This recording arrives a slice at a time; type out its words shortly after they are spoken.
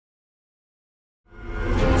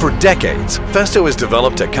For decades, Festo has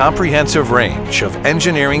developed a comprehensive range of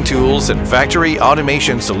engineering tools and factory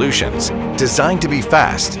automation solutions designed to be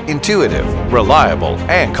fast, intuitive, reliable,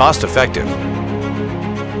 and cost-effective.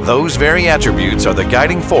 Those very attributes are the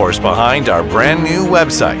guiding force behind our brand new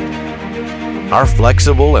website. Our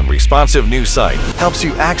flexible and responsive new site helps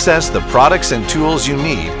you access the products and tools you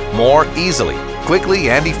need more easily, quickly,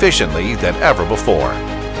 and efficiently than ever before.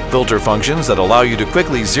 Filter functions that allow you to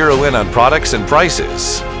quickly zero in on products and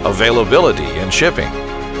prices, availability and shipping,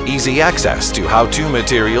 easy access to how-to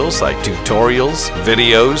materials like tutorials,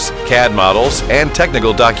 videos, CAD models, and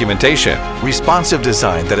technical documentation, responsive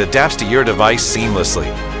design that adapts to your device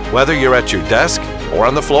seamlessly, whether you're at your desk or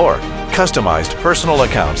on the floor, customized personal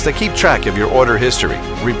accounts that keep track of your order history,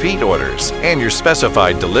 repeat orders, and your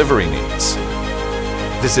specified delivery needs.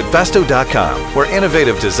 Visit Festo.com, where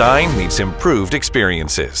innovative design meets improved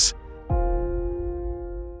experiences.